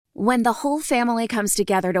When the whole family comes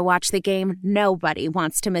together to watch the game, nobody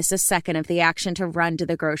wants to miss a second of the action to run to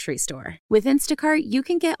the grocery store. With Instacart, you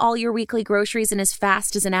can get all your weekly groceries in as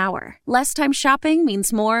fast as an hour. Less time shopping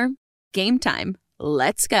means more game time.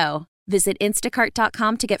 Let's go. Visit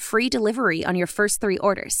instacart.com to get free delivery on your first 3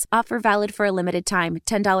 orders. Offer valid for a limited time.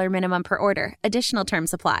 $10 minimum per order. Additional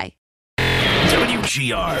terms apply.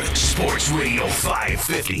 WGR Sports Radio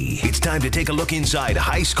 550. It's time to take a look inside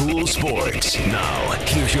high school sports. Now,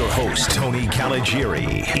 here's your host, Tony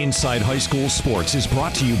Caligiuri. Inside High School Sports is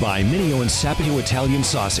brought to you by Mineo and Sapio Italian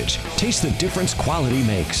Sausage. Taste the difference quality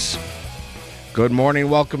makes. Good morning.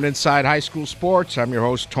 Welcome to Inside High School Sports. I'm your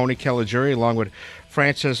host, Tony Caligiuri, along with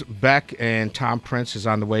Francis Beck and Tom Prince is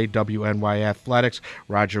on the way. WNY Athletics.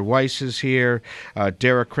 Roger Weiss is here.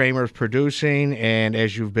 Derek Kramer is producing. And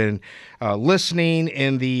as you've been listening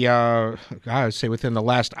in the, I would say within the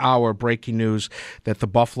last hour, breaking news that the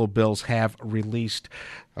Buffalo Bills have released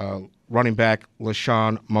running back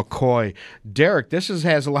LeSean McCoy. Derek, this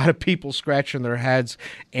has a lot of people scratching their heads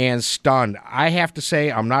and stunned. I have to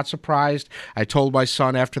say I'm not surprised. I told my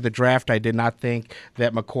son after the draft I did not think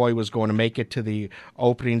that McCoy was going to make it to the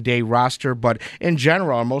opening day roster. But in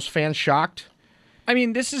general, are most fans shocked? I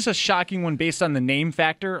mean, this is a shocking one based on the name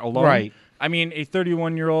factor alone. Right. I mean, a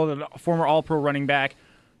 31-year-old, a former All-Pro running back.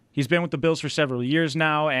 He's been with the Bills for several years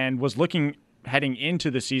now and was looking heading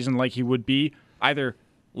into the season like he would be either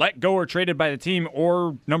let go or traded by the team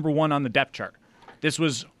or number one on the depth chart. This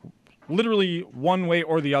was literally one way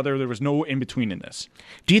or the other. There was no in-between in this.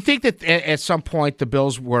 Do you think that at some point the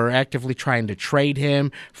Bills were actively trying to trade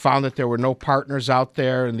him, found that there were no partners out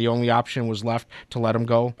there, and the only option was left to let him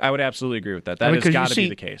go? I would absolutely agree with that. That has got to be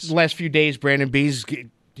the case. The last few days, Brandon Bees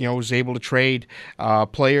was able to trade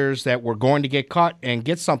players that were going to get cut and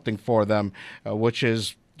get something for them, which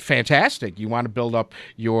is fantastic. You want to build up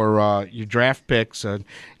your draft picks and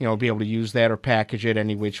be able to use that or package it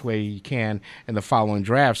any which way you can in the following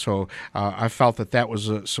draft. So I felt that was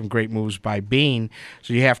some great moves by Bean.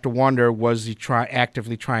 So you have to wonder, was he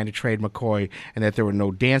actively trying to trade McCoy and that there were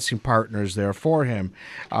no dancing partners there for him?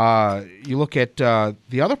 You look at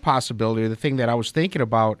the other possibility, the thing that I was thinking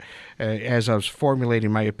about as I was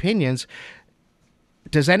formulating my opinions.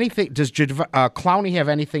 Does Clowney have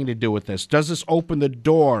anything to do with this? Does this open the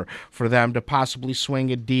door for them to possibly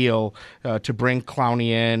swing a deal to bring Clowney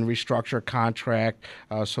in, restructure a contract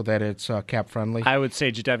so that it's cap friendly? I would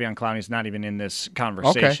say Jadeveon Clowney's not even in this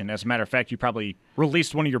conversation. Okay. As a matter of fact, you probably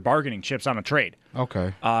released one of your bargaining chips on a trade.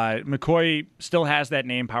 Okay. McCoy still has that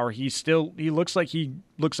name power. He looks like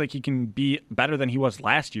he can be better than he was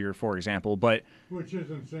last year, for example. But which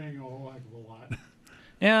isn't saying a whole heck of a lot.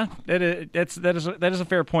 Yeah, that is a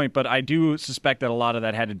fair point, but I do suspect that a lot of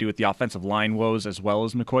that had to do with the offensive line woes as well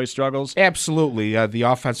as McCoy's struggles. Absolutely. The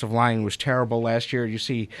offensive line was terrible last year. You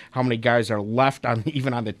see how many guys are left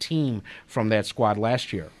even on the team from that squad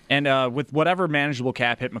last year. And with whatever manageable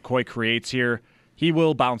cap hit McCoy creates here, he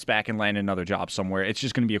will bounce back and land another job somewhere. It's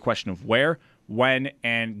just going to be a question of where, when,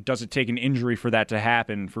 and does it take an injury for that to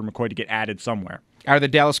happen for McCoy to get added somewhere. Are the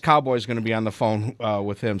Dallas Cowboys going to be on the phone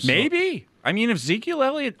with him? Maybe. I mean, if Ezekiel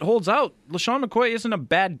Elliott holds out, LeSean McCoy isn't a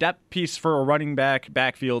bad depth piece for a running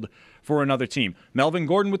backfield for another team. Melvin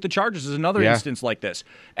Gordon with the Chargers is another instance like this.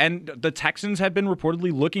 And the Texans have been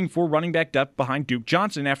reportedly looking for running back depth behind Duke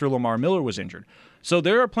Johnson after Lamar Miller was injured. So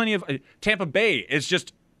there are plenty of Tampa Bay is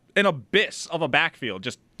just an abyss of a backfield,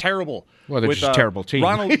 just terrible. Well, they're just a terrible team.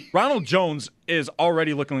 Ronald Jones is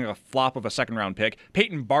already looking like a flop of a second-round pick.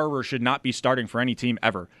 Peyton Barber should not be starting for any team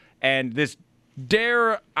ever. And this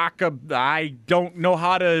Dare Akab, I don't know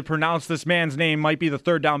how to pronounce this man's name, might be the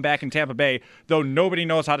third down back in Tampa Bay, though nobody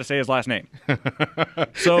knows how to say his last name.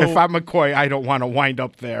 So if I'm McCoy, I don't want to wind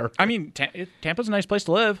up there. I mean, Tampa's a nice place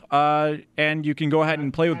to live, and you can go ahead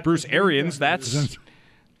and play with Bruce Arians.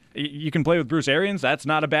 You can play with Bruce Arians. That's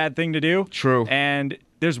not a bad thing to do. True. And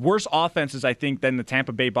there's worse offenses, I think, than the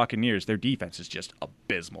Tampa Bay Buccaneers. Their defense is just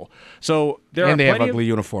abysmal. So they have ugly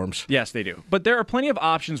uniforms. Yes, they do. But there are plenty of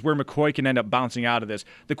options where McCoy can end up bouncing out of this.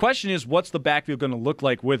 The question is, what's the backfield going to look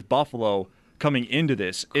like with Buffalo coming into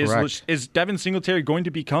this? Is Devin Singletary going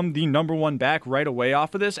to become the number one back right away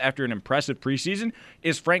off of this after an impressive preseason?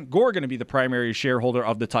 Is Frank Gore going to be the primary shareholder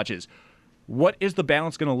of the touches? What is the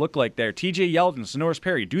balance going to look like there? TJ Yeldon, Sonoris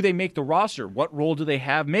Perry, do they make the roster? What role do they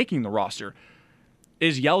have making the roster?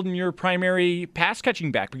 Is Yeldon your primary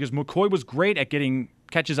pass-catching back? Because McCoy was great at getting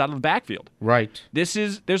catches out of the backfield. Right.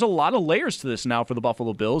 There's a lot of layers to this now for the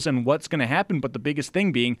Buffalo Bills and what's going to happen, but the biggest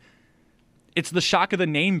thing being it's the shock of the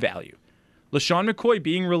name value. LeSean McCoy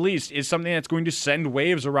being released is something that's going to send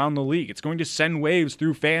waves around the league. It's going to send waves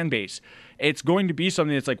through fan base. It's going to be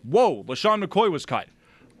something that's like, whoa, LeSean McCoy was cut.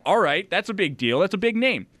 all right, that's a big deal. That's a big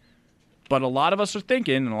name. But a lot of us are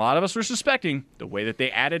thinking, and a lot of us are suspecting, the way that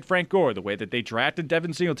they added Frank Gore, the way that they drafted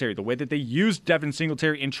Devin Singletary, the way that they used Devin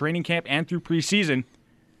Singletary in training camp and through preseason,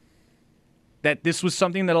 that this was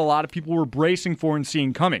something that a lot of people were bracing for and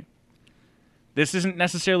seeing coming. This isn't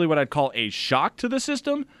necessarily what I'd call a shock to the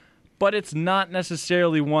system, but it's not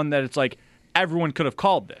necessarily one that it's like everyone could have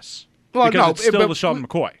called this. Well, because no, it's still LeSean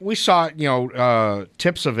McCoy. We saw,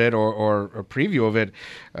 tips of it or a preview of it,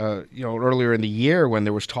 earlier in the year when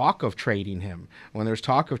there was talk of trading him, when there was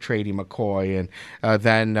talk of trading McCoy, and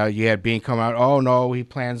then you had Beane come out, oh, no, he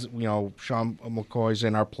plans, Sean McCoy's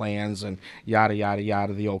in our plans, and yada, yada,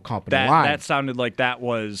 yada, the old company line. That sounded like that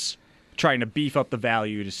was trying to beef up the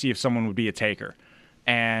value to see if someone would be a taker.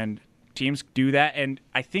 And teams do that, and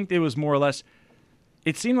I think it was more or less...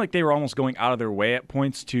 It seemed like they were almost going out of their way at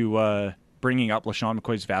points to bringing up LeSean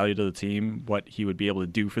McCoy's value to the team, what he would be able to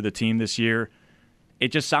do for the team this year. It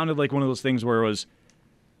just sounded like one of those things where it was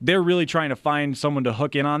they're really trying to find someone to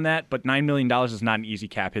hook in on that, but $9 million is not an easy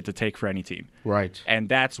cap hit to take for any team. Right. And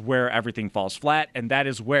that's where everything falls flat, and that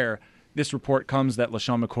is where this report comes that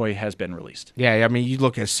LeSean McCoy has been released. Yeah, I mean, you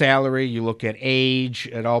look at salary, you look at age,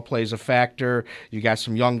 it all plays a factor. You got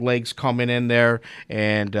some young legs coming in there,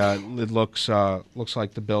 and it looks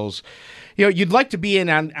like the Bills. You'd like to be in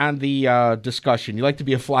on the discussion. You'd like to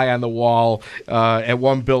be a fly on the wall at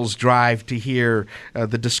one Bills drive to hear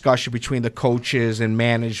the discussion between the coaches and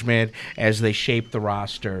management as they shape the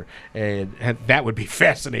roster. And that would be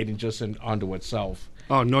fascinating just unto itself.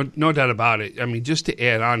 Oh, no doubt about it. I mean, just to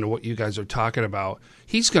add on to what you guys are talking about,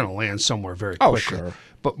 he's going to land somewhere very quickly. Oh, sure.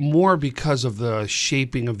 But more because of the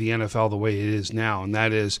shaping of the NFL the way it is now, and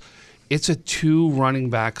that is it's a 2 running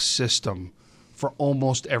back system for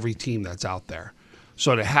almost every team that's out there.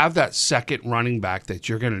 So to have that second running back that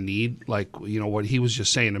you're going to need, like what he was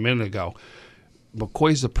just saying a minute ago,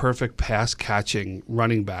 McCoy's the perfect pass-catching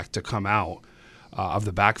running back to come out of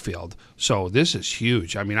the backfield. So this is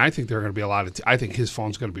huge. I mean, I think there are going to be a lot of I think his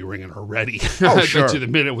phone's going to be ringing already. Oh, sure. To the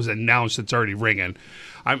minute it was announced, it's already ringing.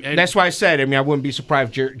 That's why I said, I wouldn't be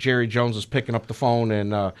surprised if Jerry Jones is picking up the phone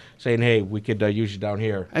and saying, hey, we could use you down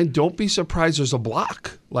here. And don't be surprised there's a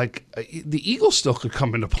block. Like, the Eagles still could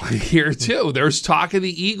come into play here, too. There's talk of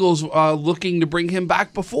the Eagles looking to bring him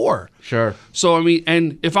back before. Sure. So,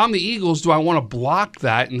 and if I'm the Eagles, do I want to block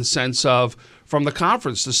that in the sense of from the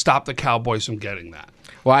conference to stop the Cowboys from getting that?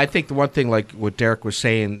 Well, I think the one thing, like what Derek was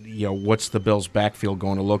saying, what's the Bills' backfield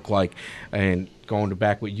going to look like? And going to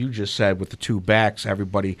back what you just said with the 2 backs,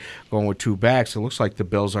 everybody going with 2 backs, it looks like the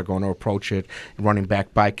Bills are going to approach it running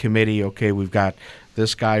back by committee. Okay, we've got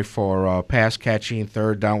this guy for pass catching,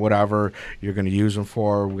 third down, whatever you're going to use him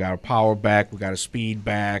for. We got a power back, we got a speed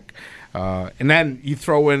back. And then you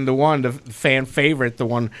throw in the fan favorite, the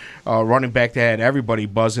one running back that had everybody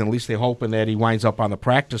buzzing, at least they're hoping that he winds up on the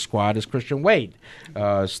practice squad, is Christian Wade,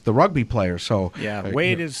 the rugby player. So yeah,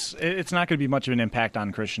 Wade it's not going to be much of an impact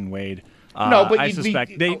on Christian Wade. No, but I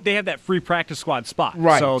suspect they have that free practice squad spot,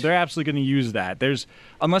 right? So they're absolutely going to use that.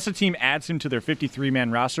 Unless a team adds him to their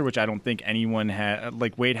 53-man roster, which I don't think anyone has.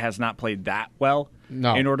 Like Wade has not played that well.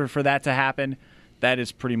 No. In order for that to happen, that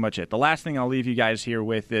is pretty much it. The last thing I'll leave you guys here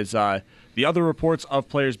with is the other reports of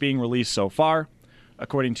players being released so far.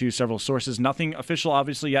 According to several sources, nothing official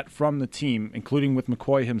obviously yet from the team, including with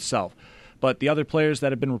McCoy himself. But the other players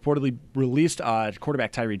that have been reportedly released,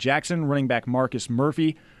 quarterback Tyree Jackson, running back Marcus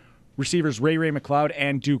Murphy, receivers Ray McLeod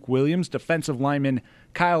and Duke Williams, defensive lineman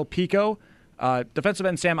Kyle Pico, defensive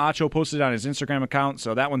end Sam Acho posted on his Instagram account,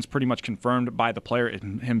 so that one's pretty much confirmed by the player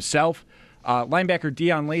himself. Linebacker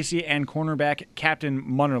Dion Lacey and cornerback Captain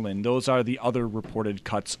Munnerlyn. Those are the other reported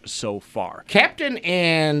cuts so far. Captain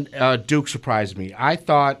and Duke surprised me. I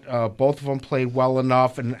thought both of them played well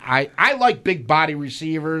enough, and I like big body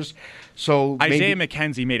receivers. So Isaiah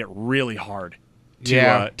McKenzie made it really hard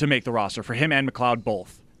to make the roster for him and McLeod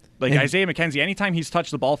both. Isaiah McKenzie, anytime he's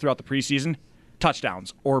touched the ball throughout the preseason,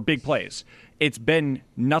 touchdowns or big plays. It's been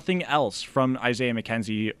nothing else from Isaiah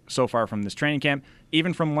McKenzie so far from this training camp.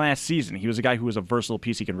 Even from last season, he was a guy who was a versatile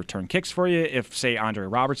piece. He could return kicks for you. If, say, Andre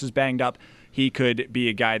Roberts is banged up, he could be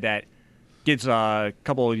a guy that gets a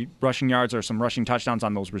couple of rushing yards or some rushing touchdowns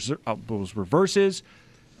on those reverses.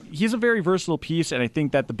 He's a very versatile piece, and I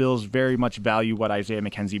think that the Bills very much value what Isaiah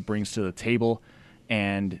McKenzie brings to the table.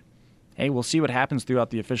 And, hey, we'll see what happens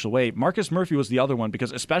throughout the official way. Marcus Murphy was the other one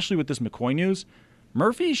because, especially with this McCoy news,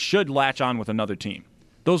 Murphy should latch on with another team.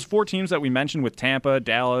 Those 4 teams that we mentioned with Tampa,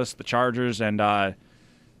 Dallas, the Chargers, and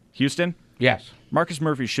Houston. Yes. Marcus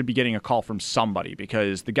Murphy should be getting a call from somebody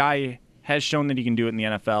because the guy has shown that he can do it in the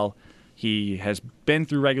NFL. He has been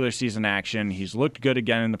through regular season action. He's looked good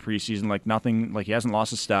again in the preseason, like he hasn't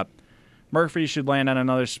lost a step. Murphy should land on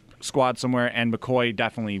another squad somewhere, and McCoy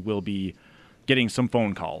definitely will be getting some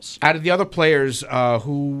phone calls. Out of the other players,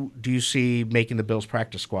 who do you see making the Bills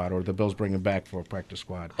practice squad or the Bills bringing back for a practice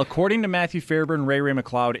squad? According to Matthew Fairburn, Ray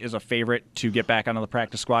McLeod is a favorite to get back onto the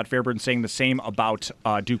practice squad. Fairburn saying the same about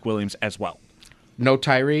Duke Williams as well. No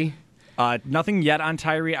Tyree? Nothing yet on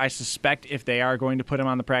Tyree. I suspect if they are going to put him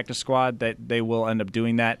on the practice squad that they will end up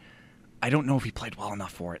doing that. I don't know if he played well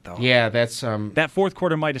enough for it, though. Yeah, that's... that fourth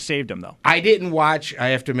quarter might have saved him, though. I didn't watch... I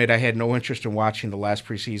have to admit, I had no interest in watching the last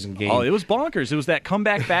preseason game. Oh, it was bonkers. It was that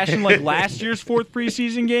comeback fashion like last year's fourth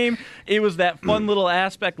preseason game. It was that fun little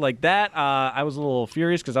aspect like that. I was a little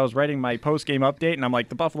furious because I was writing my post-game update, and I'm like,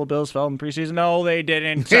 the Buffalo Bills fell in preseason. No, they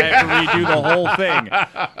didn't. I have to redo the whole thing.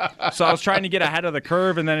 So I was trying to get ahead of the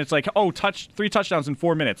curve, and then it's like, 3 touchdowns in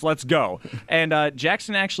 4 minutes. Let's go. And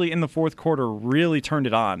Jackson actually in the fourth quarter really turned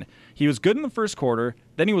it on. He was good in the first quarter,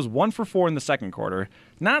 then he was 1 for 4 in the second quarter.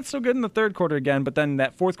 Not so good in the third quarter again, but then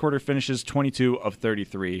that fourth quarter finishes 22 of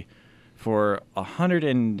 33 for 100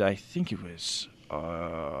 and I think it was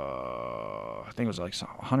like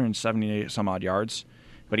 170 some odd yards.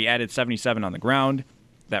 But he added 77 on the ground.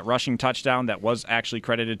 That rushing touchdown that was actually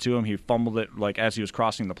credited to him, he fumbled it like as he was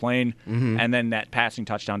crossing the plane, and then that passing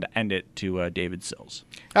touchdown to end it to David Sills.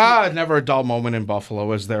 Never a dull moment in Buffalo,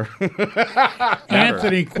 is there?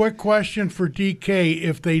 Anthony, quick question for DK.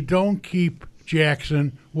 If they don't keep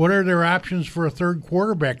Jackson, what are their options for a third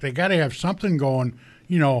quarterback? They got to have something going,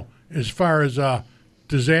 as far as a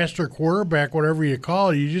disaster quarterback, whatever you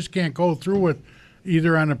call it. You just can't go through with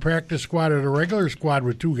either on the practice squad or the regular squad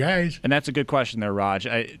with 2 guys. And that's a good question there, Raj.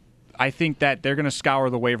 I think that they're going to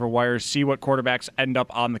scour the waiver wires, see what quarterbacks end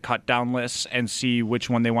up on the cut-down lists, and see which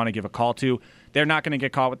one they want to give a call to. They're not going to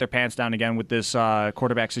get caught with their pants down again with this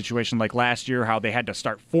quarterback situation like last year, how they had to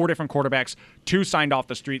start 4 different quarterbacks, 2 signed off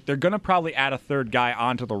the street. They're going to probably add a third guy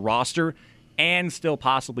onto the roster and still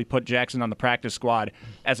possibly put Jackson on the practice squad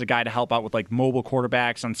as a guy to help out with like mobile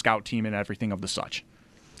quarterbacks on scout team and everything of the such.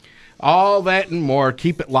 All that and more.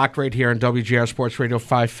 Keep it locked right here on WGR Sports Radio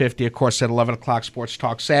 550. Of course, at 11 o'clock, Sports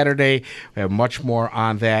Talk Saturday. We have much more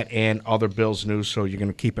on that and other Bills news, so you're going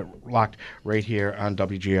to keep it locked right here on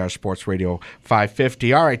WGR Sports Radio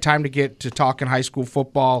 550. All right, time to get to talking high school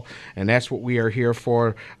football, and that's what we are here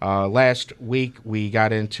for. Last week, we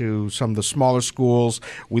got into some of the smaller schools.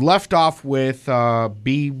 We left off with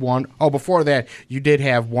B1. Oh, before that, you did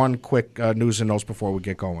have one quick news and notes before we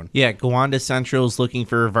get going. Yeah, Gowanda Central is looking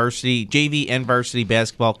for JV and varsity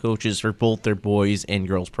basketball coaches for both their boys and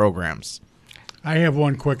girls programs. I have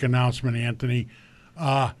one quick announcement, Anthony.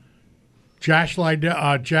 Josh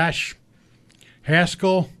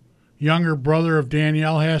Haskell, younger brother of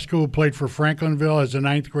Danielle Haskell, who played for Franklinville as a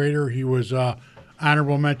 9th grader. He was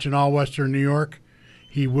honorable mention All-Western New York.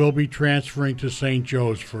 He will be transferring to St.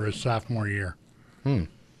 Joe's for his sophomore year.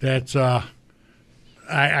 That's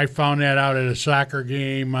I found that out at a soccer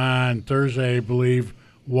game on Thursday, I believe.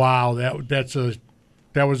 Wow, that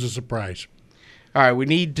was a surprise. All right, we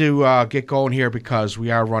need to get going here because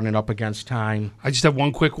we are running up against time. I just have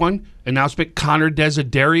one quick one. Announcement, Connor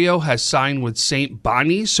Desiderio has signed with St.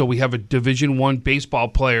 Bonnie's, so we have a Division I baseball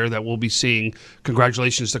player that we'll be seeing.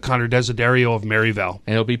 Congratulations to Connor Desiderio of Maryville.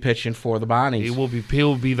 And he'll be pitching for the Bonnies. He will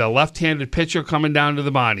be the left-handed pitcher coming down to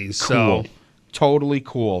the Bonnies. Cool. So. Totally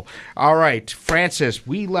cool. All right, Francis,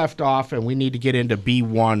 we left off, and we need to get into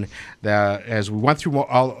B1. As we went through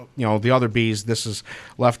all, the other Bs, this is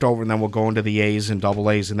left over, and then we'll go into the A's and double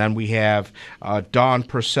A's. And then we have Dawn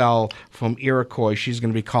Purcell from Iroquois. She's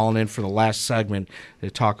going to be calling in for the last segment to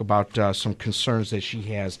talk about some concerns that she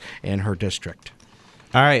has in her district.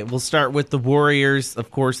 All right, we'll start with the Warriors. Of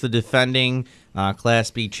course, the defending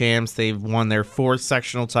Class B champs. They've won their 4th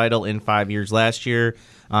sectional title in 5 years last year.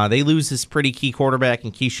 They lose this pretty key quarterback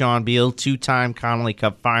in Keyshawn Beal, 2-time Connolly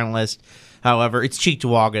Cup finalist. However, it's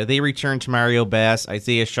Cheektowaga. They return to Mario Bass,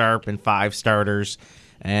 Isaiah Sharp, and 5 starters.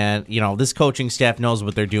 And, this coaching staff knows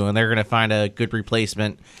what they're doing. They're going to find a good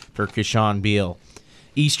replacement for Keyshawn Beal.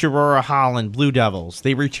 East Aurora Holland Blue Devils.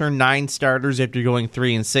 They return 9 starters after going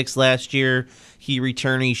 3-6 last year. Key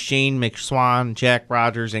returnees Shane McSwan, Jack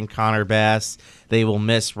Rogers, and Connor Bass. They will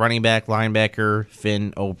miss running back linebacker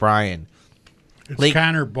Finn O'Brien. It's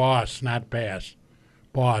Connor Boss, not Bass.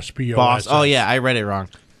 Boss, B-O-S-S. Boss. Oh, yeah, I read it wrong.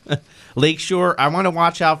 Lakeshore, I want to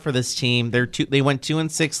watch out for this team. They went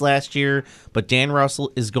 2-6 last year, but Dan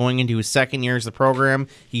Russell is going into his 2nd year as the program.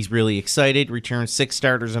 He's really excited. Returned 6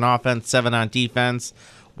 starters on offense, 7 on defense.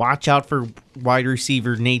 Watch out for wide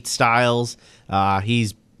receiver Nate Stiles.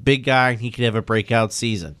 He's a big guy, and he could have a breakout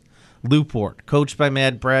season. Newport, coached by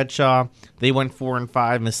Matt Bradshaw. They went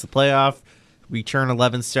 4-5, missed the playoff. Return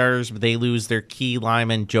 11 starters, but they lose their key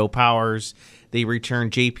lineman, Joe Powers. They return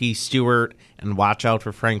J.P. Stewart, and watch out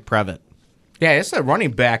for Frank Previtt. Yeah, it's a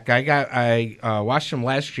running back. I watched him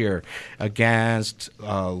last year against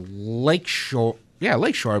Lakeshore. Yeah,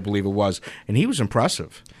 Lakeshore, I believe it was, and he was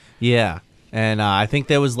impressive. Yeah, and I think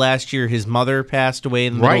that was last year. His mother passed away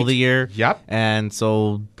in the middle of the year. Yep. And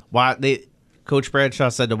so Coach Bradshaw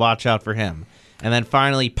said to watch out for him. And then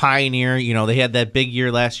finally, Pioneer, they had that big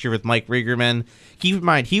year last year with Mike Rigerman. Keep in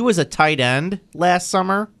mind, he was a tight end last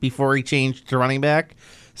summer before he changed to running back.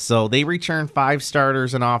 So they return 5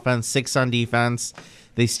 starters on offense, 6 on defense.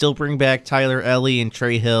 They still bring back Tyler Ellie and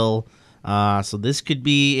Trey Hill. So this could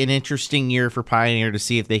be an interesting year for Pioneer to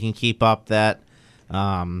see if they can keep up that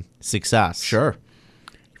success. Sure.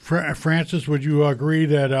 Francis, would you agree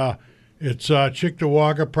that it's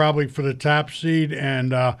Cheektowaga probably for the top seed,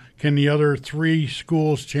 and can the other 3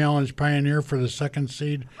 schools challenge Pioneer for the second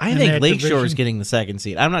seed? I think Lakeshore is getting the second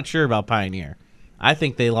seed. I'm not sure about Pioneer. I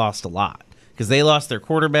think they lost a lot because they lost their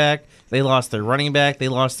quarterback, they lost their running back, they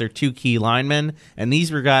lost their 2 key linemen, and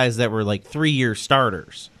these were guys that were like 3-year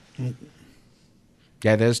starters.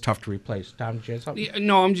 Yeah, that is tough to replace. Tom, did you have something? Yeah,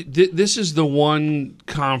 no, this is the one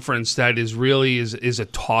conference that is really is a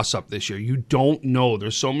toss-up this year. You don't know.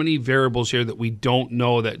 There's so many variables here that we don't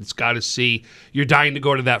know that it's got to see. You're dying to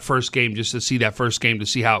go to that first game just to see that first game to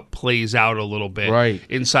see how it plays out a little bit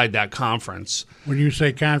inside that conference. When you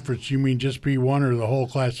say conference, you mean just B1 or the whole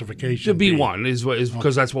classification? The B1 is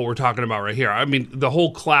because that's what we're talking about right here. I mean, the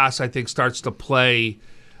whole class, I think, starts to play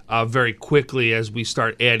very quickly as we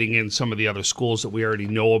start adding in some of the other schools that we already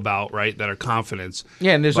know about, right, that are confidence.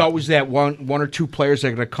 Yeah, and there's always that one or two players that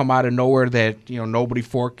are going to come out of nowhere that nobody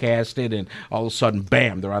forecasted, and all of a sudden,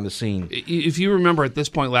 bam, they're on the scene. If you remember at this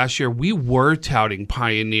point last year, we were touting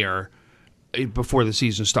Pioneer before the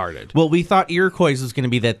season started. Well, we thought Iroquois was going to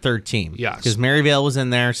be that third team. Yes. Because Maryvale was in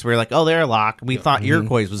there, so we were like, oh, they're a lock. We thought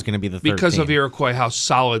Iroquois was going to be the third team. Because of Iroquois, how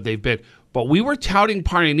solid they've been. But we were touting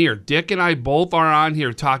Pioneer. Dick and I both are on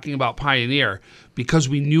here talking about Pioneer because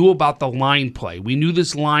we knew about the line play. We knew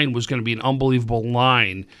this line was going to be an unbelievable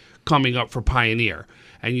line coming up for Pioneer.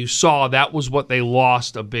 And you saw that was what they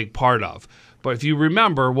lost a big part of. But if you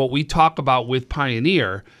remember, what we talk about with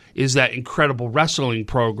Pioneer is that incredible wrestling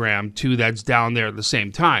program, too, that's down there at the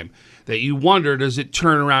same time. That you wonder, does it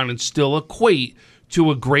turn around and still equate to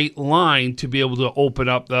a great line to be able to open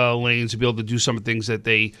up the lanes, to be able to do some of the things that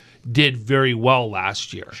they did very well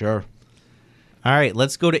last year. Sure. All right,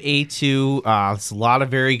 let's go to A2. There's a lot of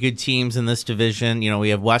very good teams in this division. We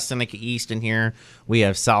have Weston East in here. We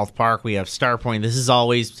have South Park. We have Star Point. This has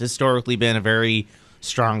always historically been a very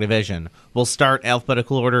strong division. We'll start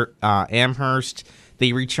alphabetical order. Amherst.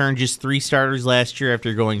 They returned just 3 starters last year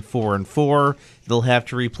after going 4-4. They'll have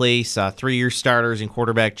to replace 3-year starters in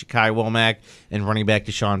quarterback Ja'Kai Womack and running back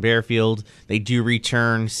Deshaun Bearfield. They do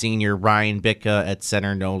return senior Ryan Bicka at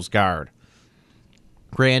center nose guard.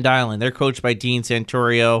 Grand Island, they're coached by Dean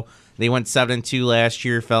Santorio. They went 7-2 last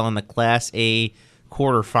year, fell in the Class A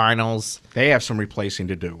quarterfinals. They have some replacing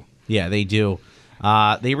to do. Yeah, they do.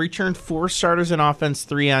 They returned 4 starters on offense,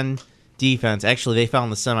 3 on defense. Actually, they fell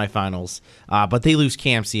in the semifinals, but they lose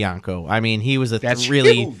Cam Cianco. I mean, he was a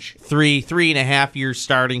really huge. 3.5 year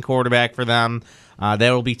starting quarterback for them.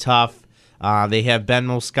 That will be tough. They have Ben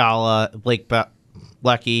Moscala, Blake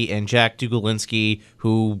Blecky, and Jack Dugolinski,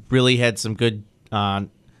 who really had some good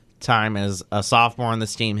time as a sophomore on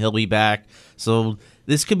this team. He'll be back. So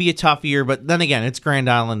this could be a tough year, but then again, it's Grand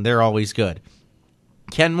Island. They're always good.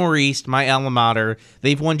 Kenmore East, my alma mater,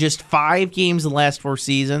 they've won just 5 games in the last 4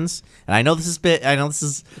 seasons. And I know this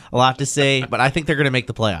is a lot to say, but I think they're going to make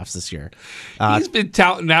the playoffs this year. He's been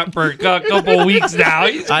touting that for a couple of weeks now.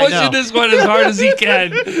 He's pushing this one as hard as he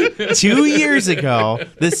can. 2 years ago,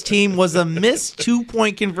 this team was a missed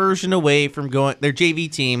 2-point conversion away from going. Their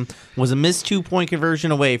JV team was a missed 2-point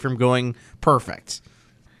conversion away from going perfect.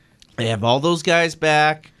 They have all those guys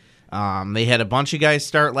back. They had a bunch of guys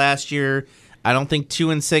start last year. I don't think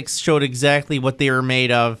 2-6 showed exactly what they were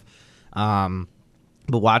made of.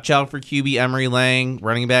 But watch out for QB Emery Lang,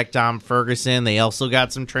 running back Dom Ferguson. They also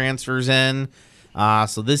got some transfers in.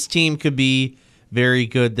 So this team could be very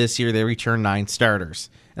good this year. They return 9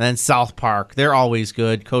 starters. And then South Park, they're always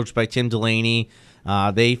good, coached by Tim Delaney.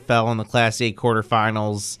 They fell in the Class A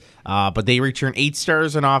quarterfinals, but they return 8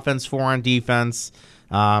 starters on offense, 4 on defense.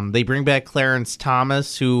 They bring back Clarence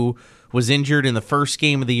Thomas, who was injured in the first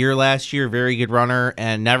game of the year last year, very good runner,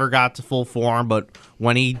 and never got to full form. But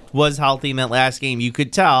when he was healthy in that last game, you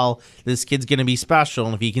could tell this kid's going to be special.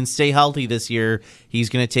 And if he can stay healthy this year, he's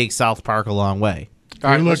going to take South Park a long way. All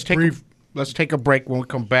right, let's take a break. When we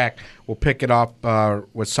come back, we'll pick it up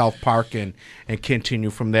with South Park and continue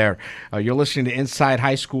from there. You're listening to Inside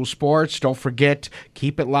High School Sports. Don't forget,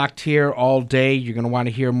 keep it locked here all day. You're going to want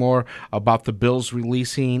to hear more about the Bills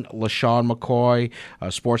releasing LaShawn McCoy.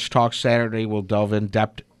 Sports Talk Saturday will delve in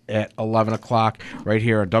depth at 11 o'clock right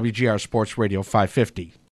here on WGR Sports Radio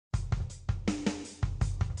 550.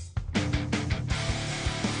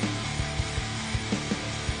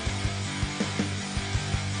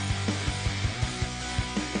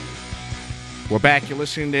 We're back. You're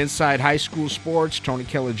listening to Inside High School Sports. Tony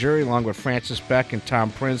Caligiuri along with Francis Beck and Tom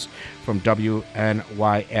Prince from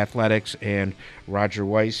WNY Athletics and Roger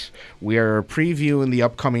Weiss. We are previewing the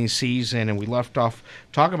upcoming season, and we left off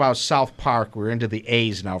talking about South Park. We're into the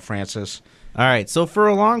A's now, Francis. All right, so for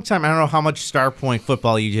a long time, I don't know how much Star Point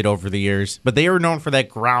football you did over the years, but they were known for that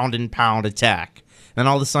ground and pound attack. Then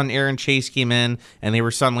all of a sudden, Aaron Chase came in, and they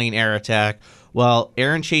were suddenly an air attack. Well,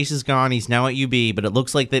 Aaron Chase is gone. He's now at UB, but it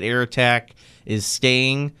looks like that air attack is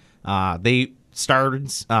staying. They started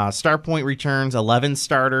Star Point returns 11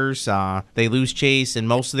 starters. They lose Chase and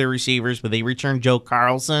most of their receivers, but they return Joe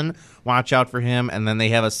Carlson. Watch out for him. And then they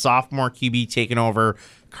have a sophomore QB taking over,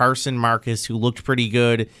 Carson Marcus, who looked pretty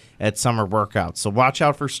good at summer workouts. So watch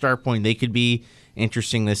out for Star Point. They could be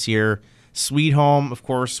interesting this year. Sweet Home, of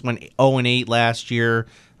course, went 0-8 last year.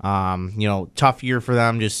 Tough year for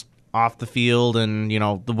them, just off the field and,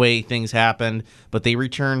 the way things happened. But they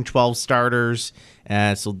returned 12 starters,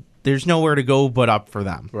 so there's nowhere to go but up for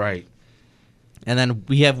them. Right. And then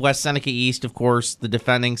we have West Seneca East, of course, the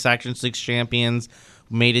defending Section 6 champions,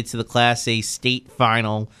 made it to the Class A state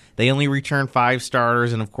final. They only returned 5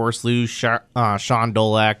 starters and, of course, lose Sean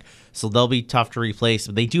Dolak, so they'll be tough to replace.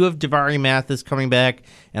 But they do have Davari Mathis coming back,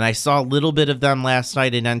 and I saw a little bit of them last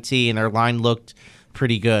night in NT, and their line looked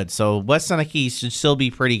pretty good. So West Seneca East should still be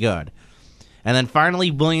pretty good. And then finally,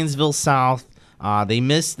 Williamsville South.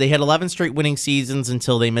 They had 11 straight winning seasons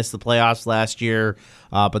until they missed the playoffs last year,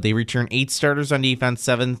 but they returned 8 starters on defense,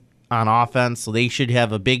 7 on offense, so they should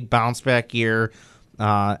have a big bounce back year.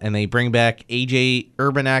 And they bring back AJ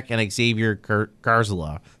Urbanek and Xavier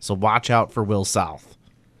Garzola. So watch out for Will South.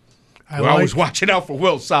 We're always watching out for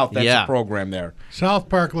Will South. That's a program there. South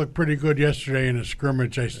Park looked pretty good yesterday in a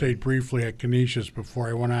scrimmage. I stayed briefly at Canisius before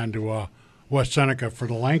I went on to West Seneca for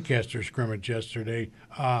the Lancaster scrimmage yesterday.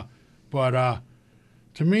 But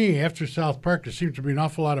to me, after South Park, there seems to be an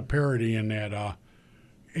awful lot of parity in that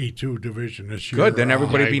A2 division this year. Good, then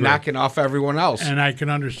everybody be knocking off everyone else. And I can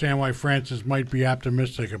understand why Francis might be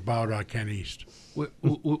optimistic about Ken East.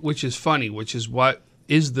 Which is funny, which is what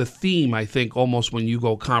is the theme, I think, almost when you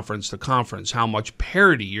go conference to conference, how much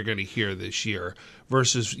parity you're going to hear this year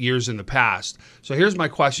versus years in the past. So here's my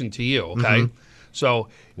question to you, okay? Mm-hmm. So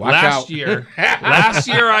last year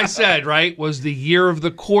I said, right, was the year of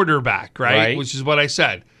the quarterback, right? Which is what I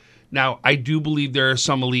said. Now, I do believe there are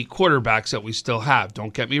some elite quarterbacks that we still have.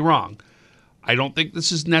 Don't get me wrong. I don't think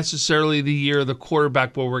this is necessarily the year of the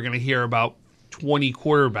quarterback where we're going to hear about 20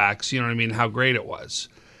 quarterbacks, you know what I mean, how great it was.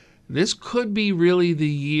 This could be really the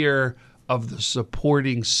year of the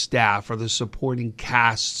supporting staff or the supporting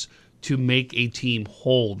casts to make a team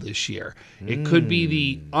whole this year. It could be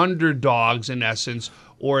the underdogs, in essence,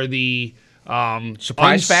 or the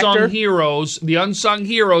surprise factor heroes, the unsung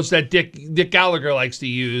heroes that Dick Gallagher likes to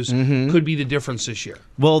use, could be the difference this year.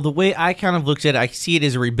 Well, the way I kind of looked at it, I see it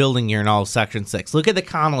as a rebuilding year in all of Section 6. Look at the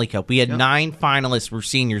Connolly Cup. We had 9 finalists for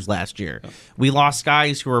seniors last year. We lost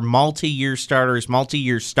guys who are multi-year starters,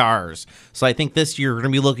 multi-year stars. So I think this year we're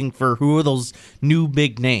going to be looking for who are those new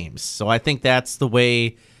big names. So I think that's the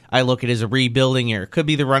way I look at it as a rebuilding year. It could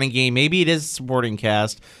be the running game. Maybe it is a supporting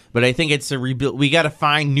cast, but I think it's a rebuild. We got to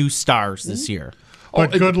find new stars this year.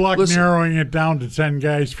 But good luck narrowing it down to 10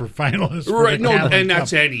 guys for finalists. Right, and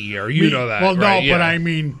that's any year. You know that. Well, right? But I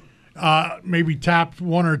mean, maybe top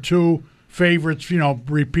 1 or 2 favorites,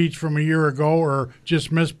 repeats from a year ago or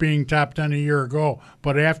just missed being top 10 a year ago.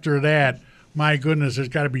 But after that, my goodness, there's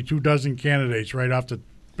got to be 24 candidates right off the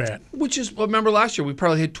bat. Which is, remember last year we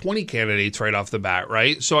probably had 20 candidates right off the bat,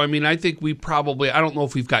 right? So, I mean, I think I don't know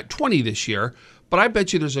if we've got 20 this year, but I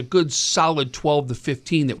bet you there's a good solid 12 to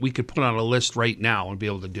 15 that we could put on a list right now and be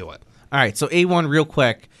able to do it. All right, so A1 real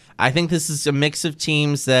quick. I think this is a mix of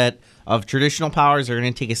teams that of traditional powers are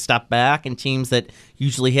going to take a step back and teams that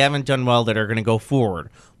usually haven't done well that are going to go forward.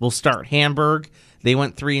 We'll start Hamburg. They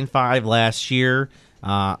went 3-5 last year.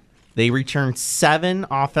 They returned 7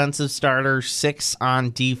 offensive starters, 6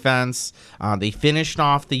 on defense. They finished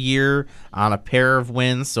off the year on a pair of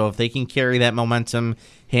wins, so if they can carry that momentum,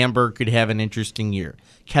 Hamburg could have an interesting year.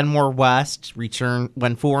 Kenmore West went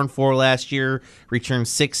 4-4 last year, returned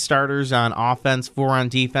 6 starters on offense, 4 on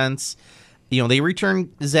defense. They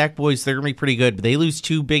return Zach Boyce. They're going to be pretty good, but they lose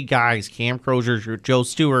 2 big guys, Cam Crozier, Joe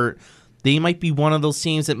Stewart. They might be one of those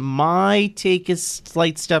teams that might take a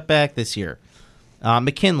slight step back this year.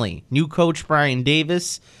 McKinley, new coach Brian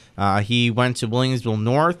Davis. He went to Williamsville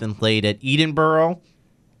North and played at Edenboro.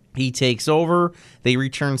 He takes over. They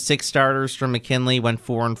returned 6 starters from McKinley, went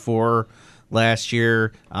 4-4 last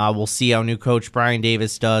year. We'll see how new coach Brian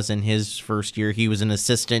Davis does in his first year. He was an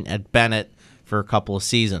assistant at Bennett for a couple of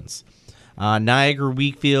seasons. Niagara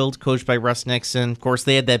Wakefield, coached by Russ Nixon. Of course,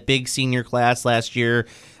 they had that big senior class last year.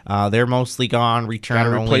 They're mostly gone. Got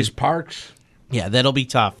to replace Parks. Yeah, that'll be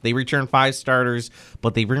tough. They return 5 starters,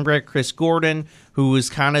 but they bring back Chris Gordon, who was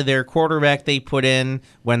kind of their quarterback they put in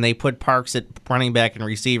when they put Parks at running back and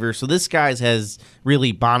receiver. So this guy has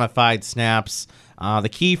really bona fide snaps. The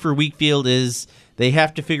key for Wakefield is they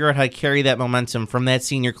have to figure out how to carry that momentum from that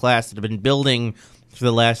senior class that have been building for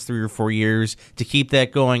the last 3 or 4 years to keep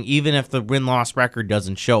that going, even if the win-loss record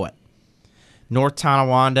doesn't show it. North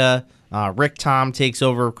Tonawanda, Rick Tom takes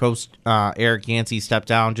over. Coach Eric Yancey stepped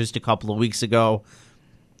down just a couple of weeks ago.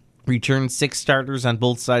 Returned 6 starters on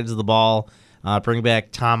both sides of the ball. Bring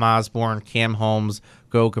back Tom Osborne, Cam Holmes,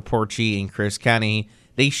 Go Caporci, and Chris Kenny.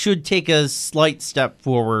 They should take a slight step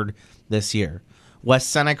forward this year.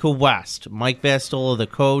 West Seneca West, Mike Vastola, the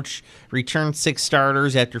coach, returned 6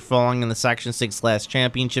 starters after falling in the Section 6 class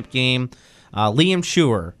championship game. Liam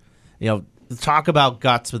Schuer, talk about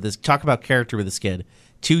guts with this, talk about character with this kid.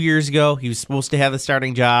 2 years ago, he was supposed to have the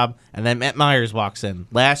starting job, and then Matt Myers walks in.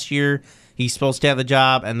 Last year, he's supposed to have the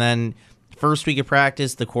job, and then first week of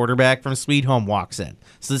practice, the quarterback from Sweet Home walks in.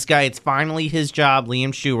 So this guy, it's finally his job, Liam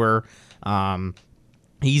Schuer.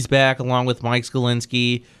 He's back along with Mike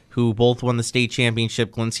Skolinski, who both won the state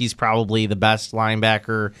championship. Glinski's probably the best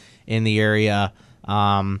linebacker in the area.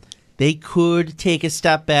 They could take a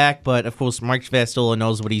step back, but of course, Mike Vastola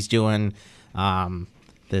knows what he's doing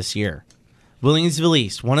this year. Williamsville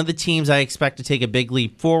East, one of the teams I expect to take a big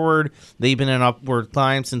leap forward. They've been an upward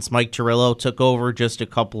climb since Mike Torillo took over just a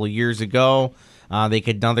couple of years ago. They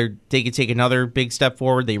could take another big step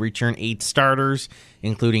forward. They return 8 starters,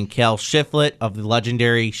 including Cal Shiflett of the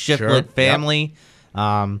legendary Shiflett family.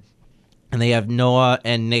 Yep. And they have Noah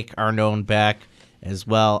and Nick Arnone back as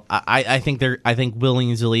well. I think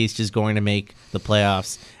Williamsville East is going to make the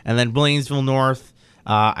playoffs. And then Williamsville North,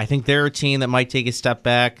 I think they're a team that might take a step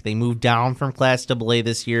back. They moved down from Class AA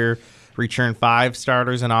this year, returned 5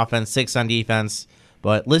 starters on offense, 6 on defense.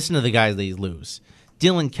 But listen to the guys they lose.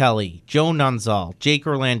 Dylan Kelly, Joe Nunzal, Jake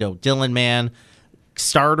Orlando, Dylan Mann,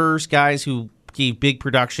 starters, guys who gave big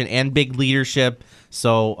production and big leadership.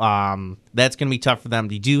 So that's going to be tough for them.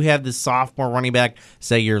 They do have this sophomore running back,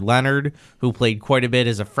 Zaire Leonard, who played quite a bit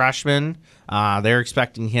as a freshman. They're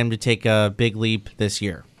expecting him to take a big leap this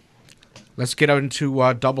year. Let's get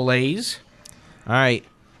into double A's. All right.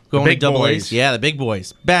 Going to double A's. Yeah, the big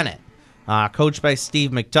boys. Bennett, coached by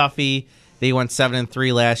Steve McDuffie. They went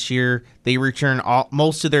 7-3 last year. They returned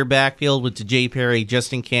most of their backfield with J. Perry,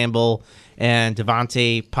 Justin Campbell, and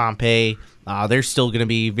Devontae Pompey. They're still going to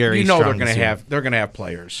be very strong. They're going to have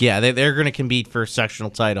players. Yeah, they're going to compete for a sectional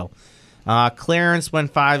title. Clarence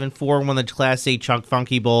went 5-4, won the Class A Chunk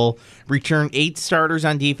Funky Bowl. Returned 8 starters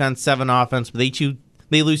on defense, 7 offense, but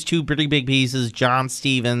they lose 2 pretty big pieces, John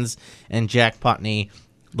Stevens and Jack Putney.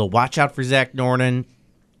 They'll watch out for Zach Norton.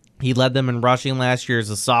 He led them in rushing last year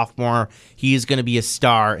as a sophomore. He is going to be a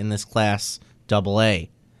star in this Class AA.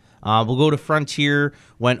 We'll go to Frontier.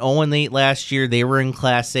 Went 0-8 last year. They were in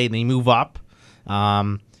Class A. They move up.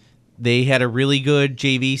 They had a really good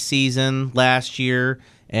JV season last year,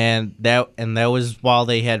 and that was while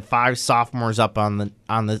they had 5 sophomores up on the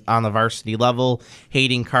varsity level.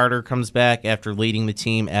 Hayden Carter comes back after leading the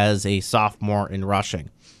team as a sophomore in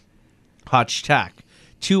rushing. Hutch Tech.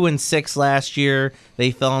 2-6 last year.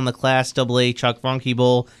 They fell in the Class AA Chuck Funky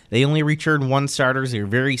Bowl. They only returned 1 starter. They're a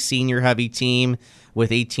very senior-heavy team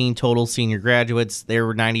with 18 total senior graduates. They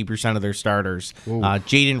were 90% of their starters.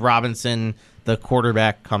 Jaden Robinson, the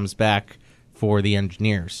quarterback, comes back for the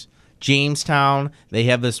Engineers. Jamestown, they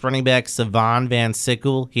have this running back, Savon Van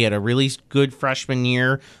Sickle. He had a really good freshman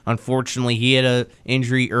year. Unfortunately, he had an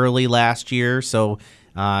injury early last year, so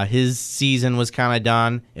his season was kind of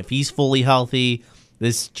done. If he's fully healthy,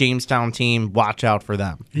 this Jamestown team, watch out for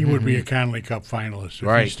them. He would be a Connolly Cup finalist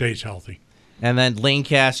if he stays healthy. And then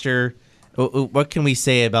Lancaster, What can we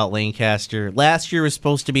say about Lancaster? Last year was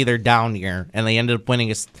supposed to be their down year, and they ended up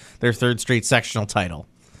winning their third straight sectional title.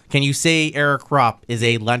 Can you say Eric Rupp is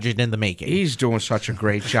a legend in the making? He's doing such a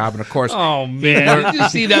great job, and of course, oh man, did you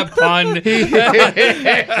see that pun?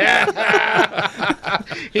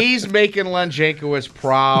 He's making Len Jankowicz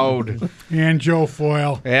proud. And Joe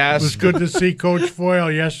Foyle. Yes, it was good to see Coach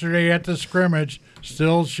Foyle yesterday at the scrimmage.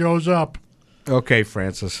 Still shows up. Okay,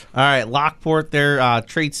 Francis. All right, Lockport there.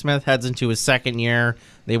 Trade Smith heads into his second year.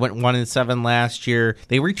 They went 1-7 last year.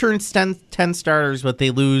 They returned 10 starters, but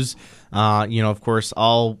they lose. Of course,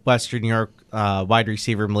 all Western New York wide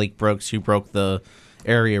receiver Malik Brooks, who broke the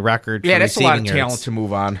area record. Yeah, for that's a lot of receiving talent yards. to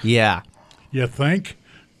move on. Yeah. You think?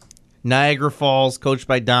 Niagara Falls, coached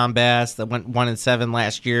by Don Bass, that went 1-7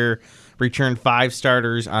 last year, returned 5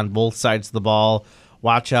 starters on both sides of the ball.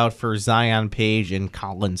 Watch out for Zion Page and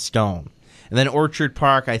Colin Stone. And then Orchard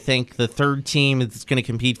Park, I think the third team that's going to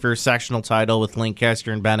compete for a sectional title with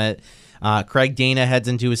Lancaster and Bennett. Craig Dana heads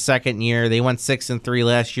into his second year. They went 6-3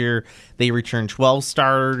 last year. They returned 12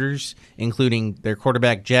 starters, including their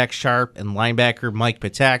quarterback Jack Sharp and linebacker Mike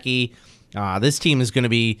Pataki. This team is going to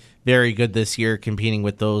be very good this year, competing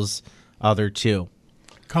with those other two.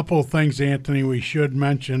 Couple of things, Anthony, we should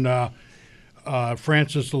mention.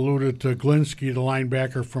 Francis alluded to Glinsky, the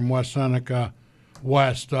linebacker from West Seneca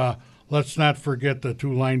West. Let's not forget the 2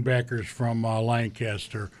 linebackers from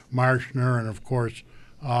Lancaster, Marshner and, of course,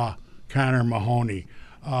 Connor Mahoney.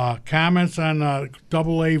 Comments on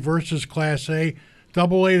AA versus Class A.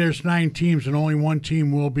 AA, there's 9 teams, and only 1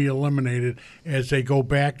 team will be eliminated as they go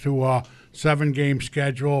back to a 7-game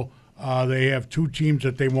schedule. They have 2 teams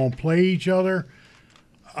that they won't play each other,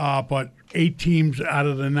 but 8 teams out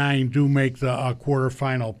of the 9 do make the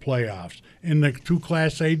quarterfinal playoffs. In the 2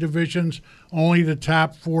 Class A divisions, only the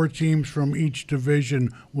top 4 teams from each division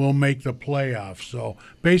will make the playoffs. So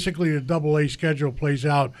basically the AA schedule plays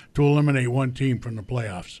out to eliminate 1 team from the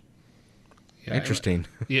playoffs. Yeah, interesting.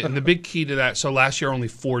 Yeah, and the big key to that, so last year only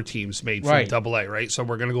 4 teams made from AA, right? So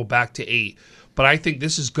we're going to go back to 8. But I think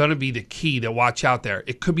this is going to be the key to watch out there.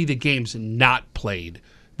 It could be the games not played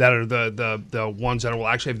that are the ones that will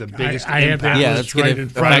actually have the biggest I impact. have that list right in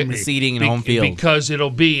front of me. Seeding and home field. Because it'll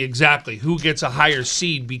be exactly who gets a higher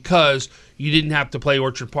seed because you didn't have to play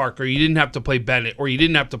Orchard Park or you didn't have to play Bennett or you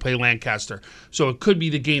didn't have to play Lancaster. So it could be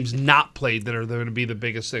the games not played that are going to be the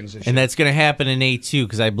biggest things this year. And that's going to happen in A2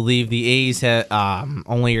 because I believe the A's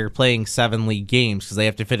only are playing 7 league games because they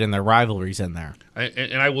have to fit in their rivalries in there.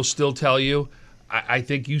 And I will still tell you, I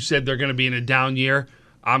think you said they're going to be in a down year.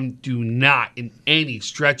 Do not in any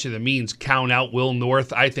stretch of the means count out Will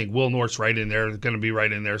North. I think Will North's right in there. Going to be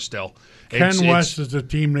right in there still. Ken West is a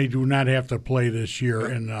team they do not have to play this year.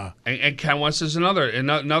 And Ken West is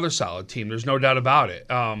another solid team. There's no doubt about it.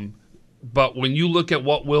 But when you look at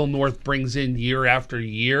what Will North brings in year after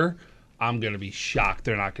year, I'm going to be shocked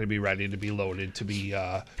they're not going to be ready to be loaded to be.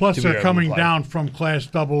 Plus, to be they're coming down from Class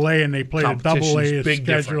AA, and they play a AA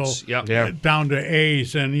schedule down to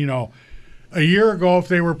A's. And, a year ago, if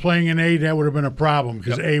they were playing in A, that would have been a problem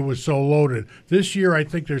because A was so loaded. This year, I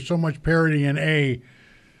think there's so much parity in A.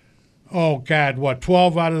 Oh, God,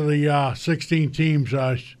 12 out of the 16 teams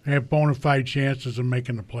have bona fide chances of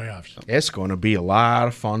making the playoffs. It's going to be a lot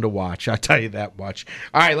of fun to watch. I'll tell you that much.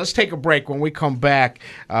 All right, let's take a break. When we come back,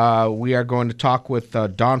 we are going to talk with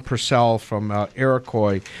Dawn Purcell from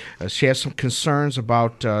Iroquois. She has some concerns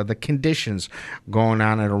about the conditions going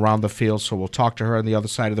on and around the field, so we'll talk to her on the other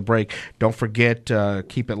side of the break. Don't forget,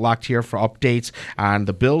 keep it locked here for updates on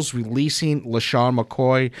the Bills releasing LaShawn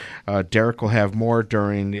McCoy. Derek will have more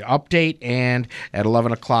during the update. And at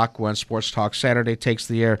 11 o'clock when Sports Talk Saturday takes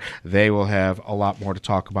the air, they will have a lot more to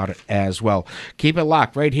talk about it as well. Keep it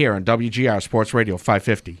locked right here on WGR Sports Radio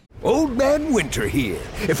 550. Old Man Winter here.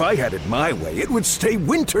 If I had it my way, it would stay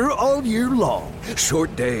winter all year long.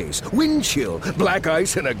 Short days, wind chill, black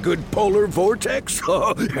ice, and a good polar vortex.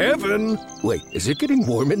 Oh, heaven. Wait, is it getting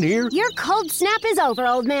warm in here? Your cold snap is over,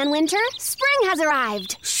 Old Man Winter. Spring has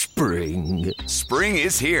arrived. Spring. Spring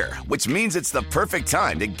is here, which means it's the perfect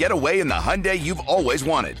time to get away in the Hyundai you've always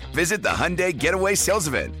wanted. Visit the Hyundai Getaway Sales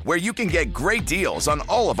Event, where you can get great deals on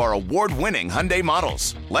all of our award-winning Hyundai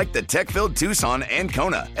models, like the tech-filled Tucson and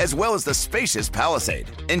Kona, as well as the spacious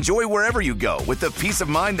Palisade. Enjoy wherever you go with the peace of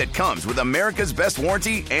mind that comes with America's best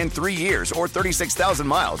warranty and 3 years or 36,000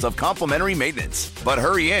 miles of complimentary maintenance. But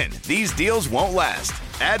hurry in, these deals won't last.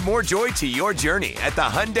 Add more joy to your journey at the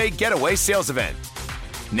Hyundai Getaway Sales Event.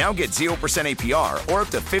 Now get 0% APR or up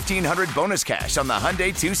to $1,500 bonus cash on the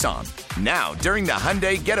Hyundai Tucson. Now, during the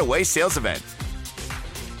Hyundai Getaway Sales Event.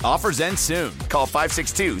 Offers end soon. Call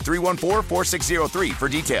 562-314-4603 for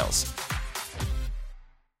details.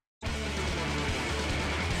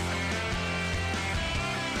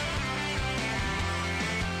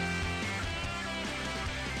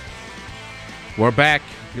 We're back.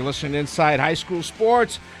 You're listening to Inside High School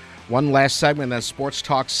Sports. One last segment, then Sports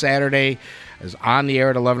Talk Saturday is on the air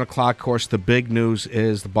at 11 o'clock. Of course, the big news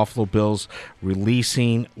is the Buffalo Bills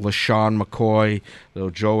releasing LeSean McCoy. So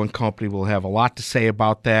Joe and company will have a lot to say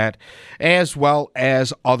about that, as well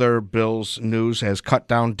as other Bills news as cut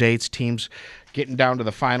down dates, teams getting down to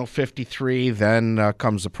the final 53. Then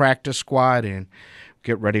comes the practice squad and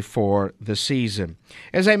get ready for the season.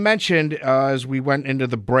 As I mentioned, as we went into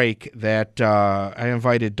the break, that I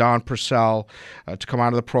invited Dawn Purcell to come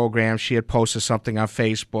onto the program. She had posted something on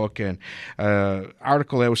Facebook, and an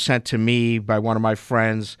article that was sent to me by one of my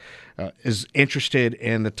friends is interested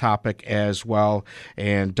in the topic as well.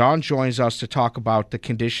 And Dawn joins us to talk about the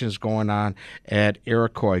conditions going on at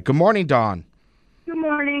Iroquois. Good morning, Dawn. Good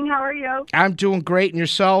morning. How are you? I'm doing great. And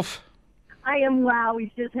yourself? I am well.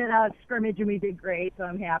 We just had a scrimmage and we did great, so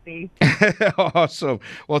I'm happy. Awesome.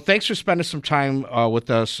 Well, thanks for spending some time with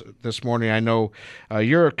us this morning. I know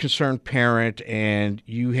you're a concerned parent and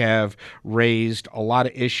you have raised a lot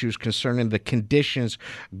of issues concerning the conditions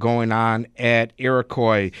going on at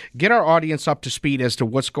Iroquois. Get our audience up to speed as to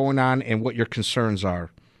what's going on and what your concerns are.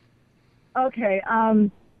 Okay.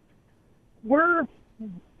 We're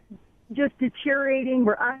just deteriorating.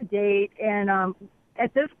 We're out of date, and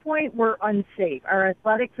at this point, we're unsafe. Our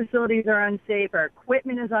athletic facilities are unsafe. Our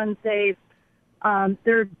equipment is unsafe.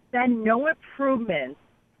 There's been no improvements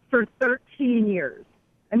for 13 years.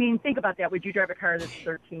 I mean, think about that. Would you drive a car that's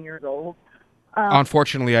 13 years old?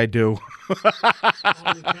 Unfortunately, I do. You got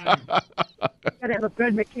to have a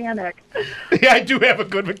good mechanic. Yeah, I do have a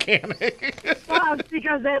good mechanic. Well,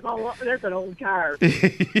 because that's an old car.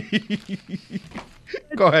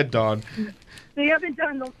 Go ahead, Dawn. They haven't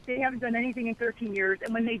done anything in 13 years,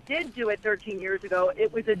 and when they did do it 13 years ago,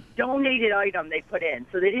 it was a donated item they put in,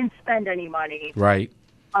 so they didn't spend any money. Right.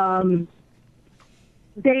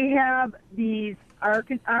 They have our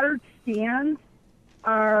stands,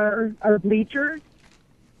 our bleachers.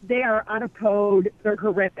 They are out of code. They're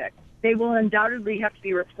horrific. They will undoubtedly have to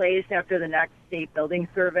be replaced after the next state building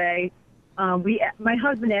survey. My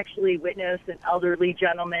husband actually witnessed an elderly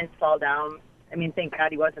gentleman fall down. I mean, thank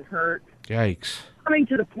God he wasn't hurt. Yikes. Coming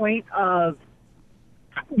to the point of,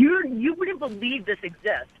 you wouldn't believe this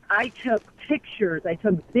exists. I took pictures. I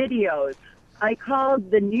took videos. I called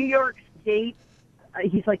the New York State.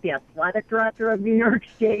 He's like the athletic director of New York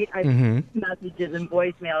State. I sent messages and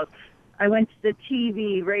voicemails. I went to the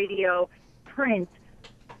TV, radio, print.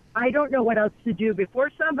 I don't know what else to do. Before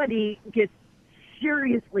somebody gets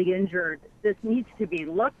seriously injured, this needs to be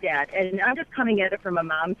looked at. And I'm just coming at it from a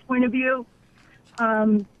mom's point of view.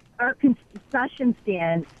 Our concession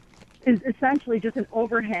stand is essentially just an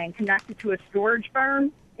overhang connected to a storage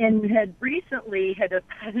barn and had recently had a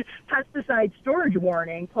pesticide storage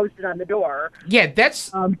warning posted on the door. Yeah,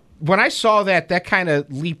 that's when I saw that kind of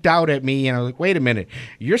leaped out at me, and I was like, wait a minute,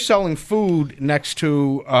 you're selling food next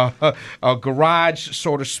to a garage,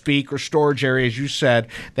 so to speak, or storage area, as you said,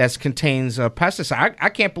 that contains pesticide. I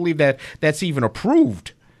can't believe that's even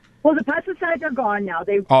approved. Well, the pesticides are gone now.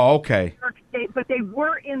 Oh, okay. But they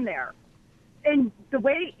were in there. And the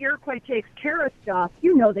way Iroquois takes care of stuff,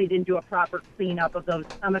 they didn't do a proper cleanup of those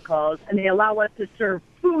chemicals, and they allow us to serve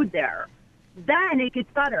food there. Then it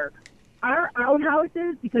gets better. Our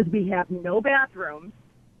outhouses, because we have no bathrooms,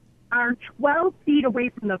 are 12 feet away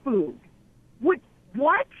from the food. What?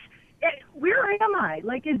 Where am I?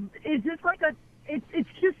 Like, is this like it's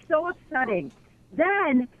just so upsetting.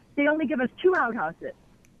 Then they only give us 2 outhouses.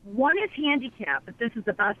 One is handicapped, but this is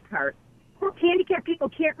the best part. Handicapped people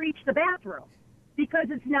can't reach the bathroom because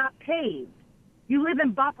it's not paved. You live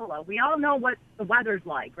in Buffalo. We all know what the weather's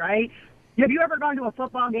like, right? Have you ever gone to a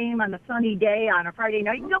football game on a sunny day on a Friday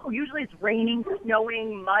night? No, usually it's raining,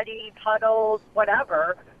 snowing, muddy, puddles,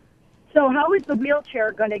 whatever. So how is the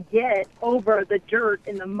wheelchair going to get over the dirt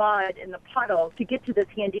and the mud and the puddles to get to this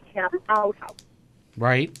handicapped outhouse?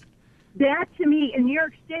 Right. That, to me, in New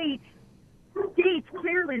York State, states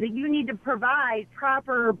clearly that you need to provide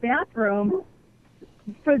proper bathrooms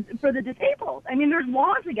for the disabled. I mean, there's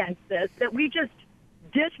laws against this that we just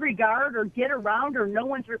disregard or get around or no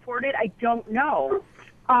one's reported. I don't know.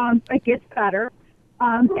 It gets better.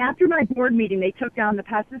 After my board meeting, they took down the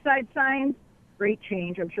pesticide signs. Great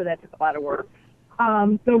change. I'm sure that took a lot of work.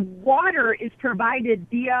 The water is provided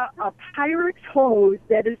via a Pyrex hose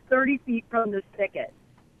that is 30 feet from the spigot.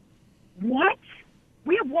 What?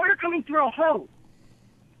 We have water coming through a hose.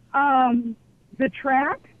 The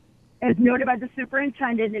track, as noted by the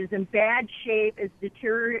superintendent, is in bad shape. It's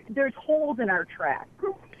deteriorated. There's holes in our track.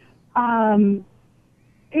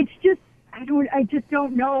 It's just, I just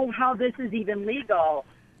don't know how this is even legal.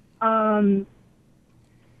 I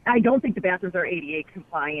I don't think the bathrooms are ADA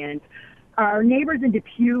compliant. Our neighbors in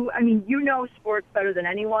Depew, I mean, you know sports better than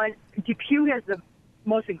anyone. Depew has the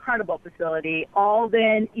most incredible facility.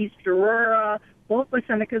 Alden, East Aurora, both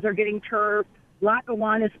Semicas are getting turf.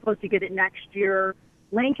 Lackawanna is supposed to get it next year.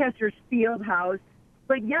 Lancaster's field house.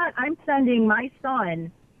 But yet I'm sending my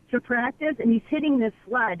son to practice, and he's hitting this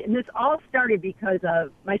sled. And this all started because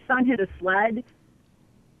of my son hit a sled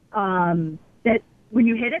that when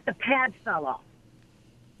you hit it, the pad fell off.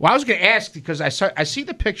 Well, I was going to ask because I see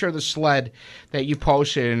the picture of the sled that you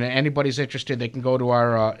posted, and anybody's interested, they can go to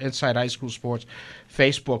our Inside High School Sports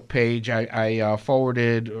Facebook page. I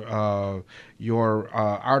forwarded your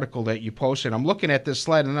article that you posted. I'm looking at this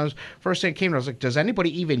sled, and first thing that came, I was like, does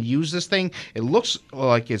anybody even use this thing? It looks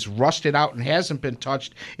like it's rusted out and hasn't been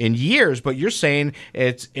touched in years, but you're saying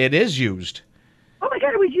it is used. Oh, my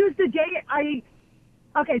God, it was used the day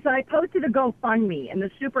Okay, so I posted a GoFundMe, and the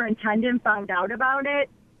superintendent found out about it.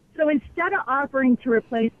 So instead of offering to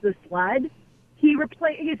replace the sled, he's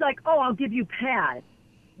like, oh, I'll give you pads.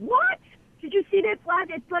 What? Did you see that sled?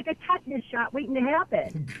 It's like a tetanus shot waiting to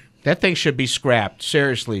happen. That thing should be scrapped.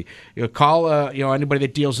 Seriously, call anybody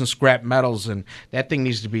that deals in scrap metals, and that thing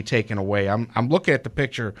needs to be taken away. I'm looking at the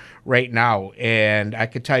picture right now, and I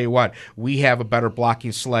can tell you what, we have a better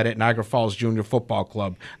blocking sled at Niagara Falls Junior Football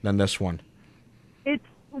Club than this one.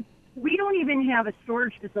 We don't even have a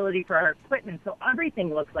storage facility for our equipment, so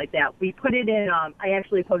everything looks like that. We put it in, I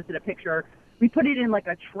actually posted a picture. We put it in like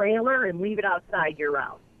a trailer and leave it outside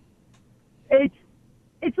year-round. It's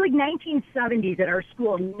like 1970s at our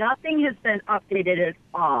school. Nothing has been updated at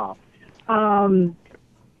all.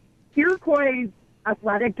 Iroquois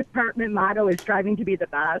athletic department motto is striving to be the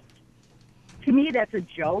best. To me, that's a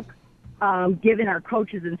joke. Given our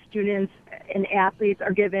coaches and students and athletes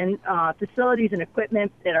are given facilities and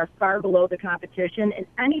equipment that are far below the competition. And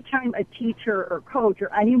anytime a teacher or coach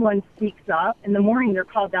or anyone speaks up, in the morning they're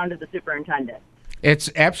called down to the superintendent.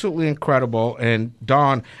 It's absolutely incredible. And,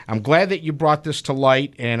 Dawn, I'm glad that you brought this to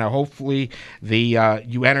light, and hopefully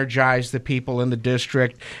you energize the people in the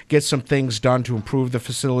district, get some things done to improve the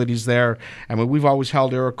facilities there. I mean, we've always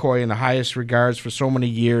held Iroquois in the highest regards for so many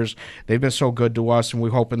years. They've been so good to us, and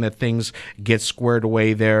we're hoping that things get squared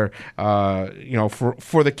away there,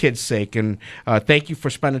 for the kids' sake. And thank you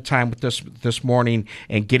for spending time with us this morning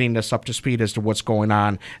and getting us up to speed as to what's going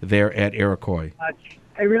on there at Iroquois.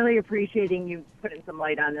 I really appreciating you putting some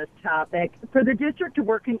light on this topic. For the district to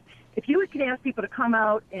work, if you could ask people to come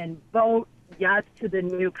out and vote yes to the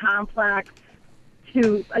new complex,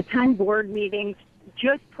 to attend board meetings,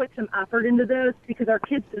 just put some effort into this because our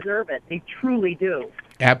kids deserve it. They truly do.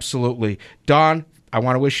 Absolutely. Dawn, I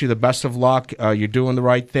want to wish you the best of luck. You're doing the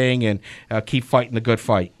right thing, and keep fighting the good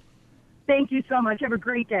fight. Thank you so much. Have a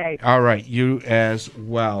great day. All right, you as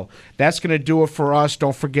well. That's going to do it for us.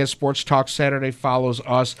 Don't forget, Sports Talk Saturday follows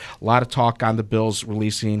us. A lot of talk on the Bills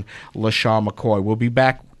releasing LaShawn McCoy. We'll be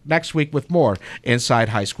back next week with more Inside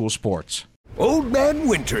High School Sports. Old Man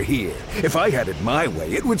Winter here. If I had it my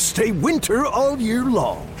way, it would stay winter all year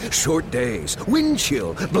long. Short days, wind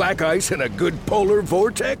chill, black ice, and a good polar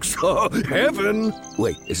vortex. Oh, heaven.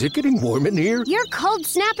 Wait, is it getting warm in here? Your cold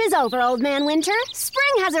snap is over, Old Man Winter.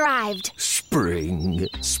 Spring has arrived. Spring.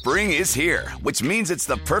 Spring is here, which means it's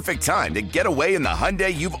the perfect time to get away in the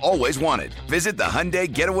Hyundai you've always wanted. Visit the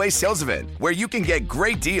Hyundai Getaway Sales Event, where you can get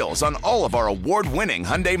great deals on all of our award-winning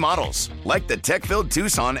Hyundai models, like the tech-filled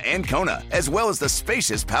Tucson and Kona, as well as the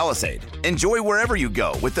spacious Palisade. Enjoy wherever you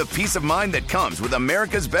go with the peace of mind that comes with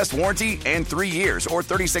America's best warranty and 3 years or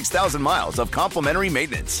 36,000 miles of complimentary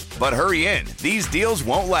maintenance. But hurry in, these deals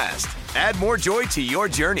won't last. Add more joy to your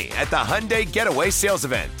journey at the Hyundai Getaway Sales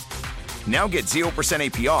Event. Now get 0%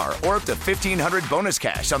 APR or up to $1,500 bonus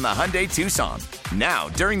cash on the Hyundai Tucson. Now,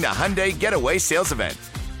 during the Hyundai Getaway Sales Event.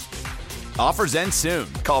 Offers end soon.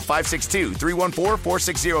 Call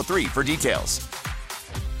 562-314-4603 for details.